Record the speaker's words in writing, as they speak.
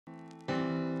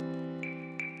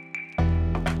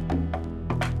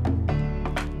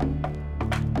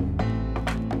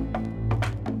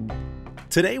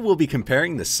Today we'll be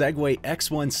comparing the Segway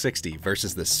X160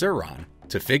 versus the Sur Ron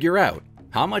to figure out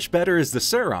how much better is the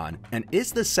Sur Ron and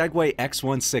is the Segway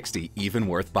X160 even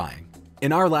worth buying.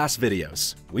 In our last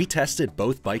videos, we tested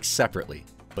both bikes separately,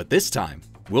 but this time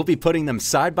we'll be putting them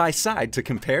side by side to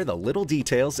compare the little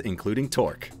details including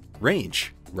torque,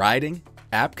 range, riding,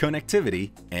 app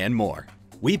connectivity, and more.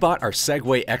 We bought our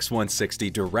Segway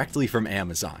X160 directly from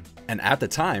Amazon, and at the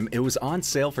time it was on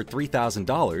sale for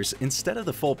 $3,000 instead of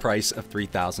the full price of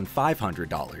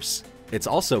 $3,500. It's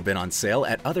also been on sale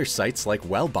at other sites like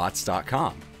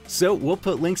wellbots.com, so we'll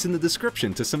put links in the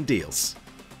description to some deals.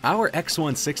 Our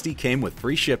X160 came with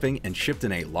free shipping and shipped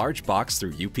in a large box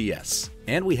through UPS,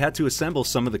 and we had to assemble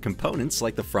some of the components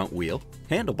like the front wheel,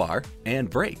 handlebar, and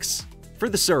brakes. For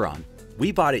the Sur Ron,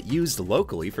 we bought it used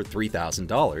locally for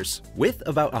 $3,000 with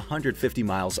about 150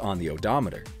 miles on the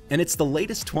odometer, and it's the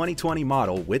latest 2020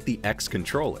 model with the X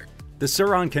controller. The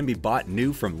Sur Ron can be bought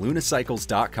new from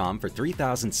lunacycles.com for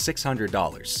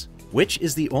 $3,600, which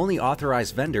is the only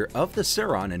authorized vendor of the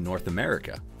Sur Ron in North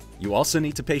America. You also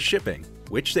need to pay shipping,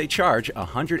 which they charge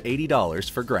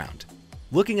 $180 for ground.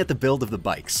 Looking at the build of the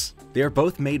bikes, they are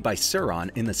both made by Sur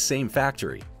Ron in the same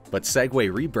factory, but Segway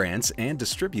rebrands and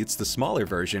distributes the smaller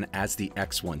version as the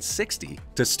X160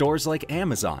 to stores like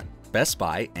Amazon, Best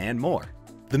Buy, and more.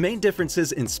 The main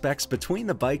differences in specs between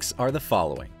the bikes are the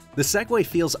following. The Segway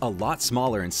feels a lot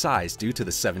smaller in size due to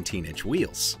the 17-inch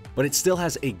wheels, but it still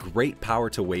has a great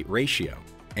power-to-weight ratio.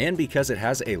 And because it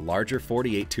has a larger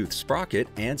 48-tooth sprocket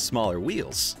and smaller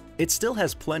wheels, it still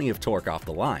has plenty of torque off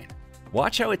the line.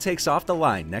 Watch how it takes off the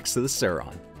line next to the Sur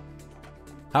Ron.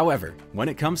 However, when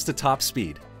it comes to top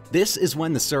speed, this is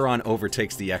when the Sur Ron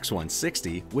overtakes the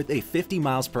X160 with a 50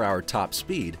 miles per hour top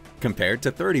speed compared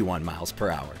to 31 miles per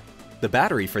hour. The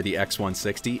battery for the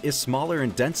X160 is smaller in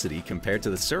density compared to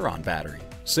the Sur Ron battery,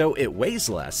 so it weighs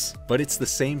less, but it's the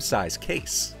same size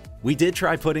case. We did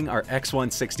try putting our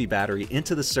X160 battery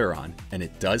into the Sur Ron, and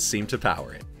it does seem to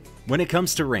power it. When it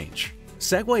comes to range,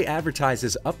 Segway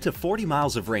advertises up to 40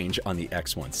 miles of range on the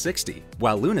X160,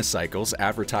 while Lunacycles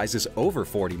advertises over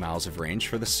 40 miles of range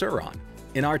for the Sur Ron.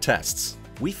 In our tests,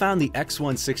 we found the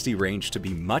X160 range to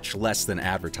be much less than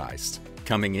advertised,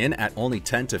 coming in at only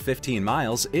 10 to 15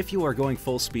 miles if you are going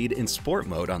full speed in sport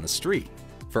mode on the street.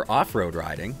 For off-road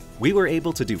riding, we were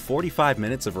able to do 45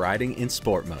 minutes of riding in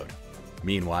sport mode.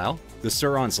 Meanwhile, the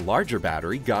Sur Ron's larger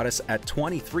battery got us at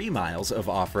 23 miles of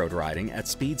off-road riding at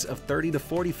speeds of 30 to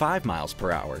 45 miles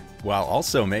per hour, while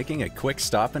also making a quick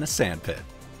stop in a sandpit.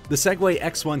 The Segway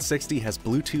X160 has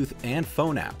Bluetooth and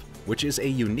phone app, which is a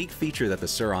unique feature that the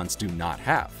Sur Rons do not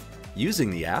have.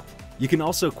 Using the app, you can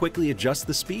also quickly adjust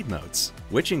the speed modes,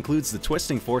 which includes the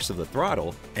twisting force of the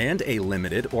throttle and a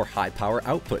limited or high power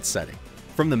output setting.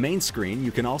 From the main screen,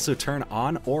 you can also turn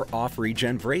on or off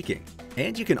regen braking,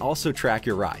 and you can also track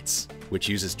your rides, which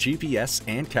uses GPS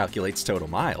and calculates total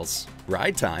miles,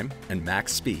 ride time, and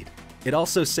max speed. It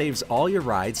also saves all your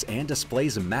rides and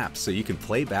displays a map so you can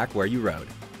play back where you rode.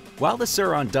 While the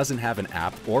Sur Ron doesn't have an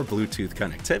app or Bluetooth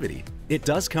connectivity, it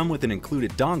does come with an included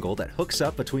dongle that hooks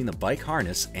up between the bike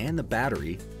harness and the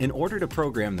battery in order to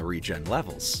program the regen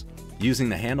levels. Using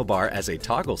the handlebar as a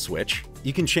toggle switch,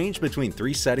 you can change between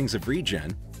 3 settings of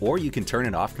regen, or you can turn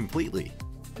it off completely.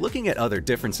 Looking at other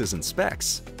differences in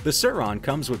specs, the Sur Ron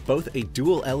comes with both a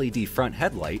dual LED front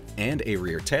headlight and a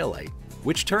rear taillight,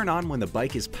 which turn on when the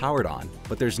bike is powered on,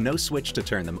 but there's no switch to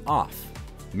turn them off.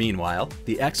 Meanwhile,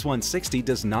 the X160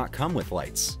 does not come with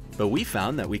lights, but we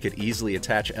found that we could easily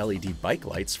attach LED bike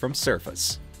lights from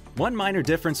Surface. One minor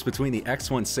difference between the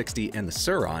X160 and the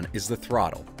Sur Ron is the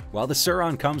throttle. While the Sur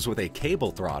Ron comes with a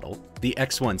cable throttle, the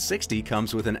X160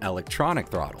 comes with an electronic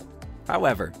throttle.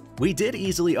 However, we did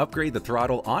easily upgrade the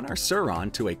throttle on our Sur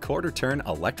Ron to a quarter-turn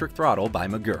electric throttle by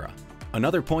Magura.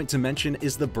 Another point to mention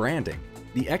is the branding.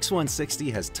 The X160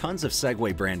 has tons of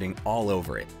Segway branding all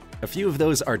over it. A few of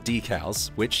those are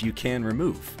decals, which you can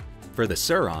remove. For the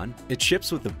Sur Ron, it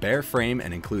ships with the bare frame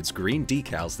and includes green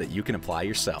decals that you can apply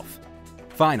yourself.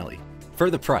 Finally,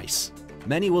 for the price,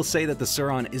 many will say that the Sur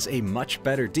Ron is a much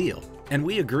better deal, and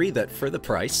we agree that for the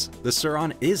price, the Sur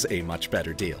Ron is a much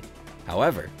better deal.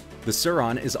 However, the Sur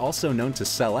Ron is also known to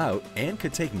sell out and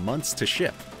could take months to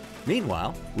ship.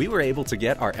 Meanwhile, we were able to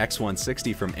get our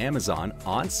X160 from Amazon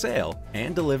on sale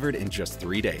and delivered in just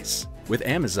 3 days. With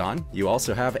Amazon, you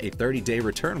also have a 30-day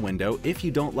return window if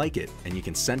you don't like it, and you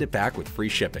can send it back with free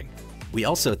shipping. We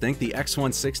also think the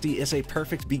X160 is a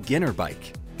perfect beginner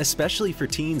bike, especially for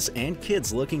teens and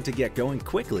kids looking to get going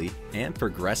quickly and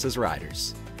progress as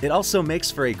riders. It also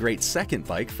makes for a great second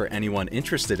bike for anyone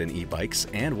interested in e-bikes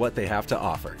and what they have to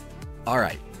offer.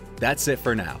 Alright, that's it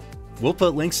for now. We'll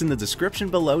put links in the description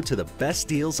below to the best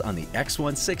deals on the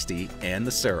X160 and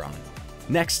the Sur Ron.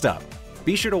 Next up,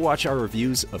 be sure to watch our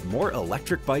reviews of more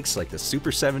electric bikes like the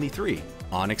Super 73,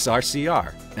 Onyx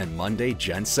RCR, and Monday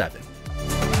Gen 7.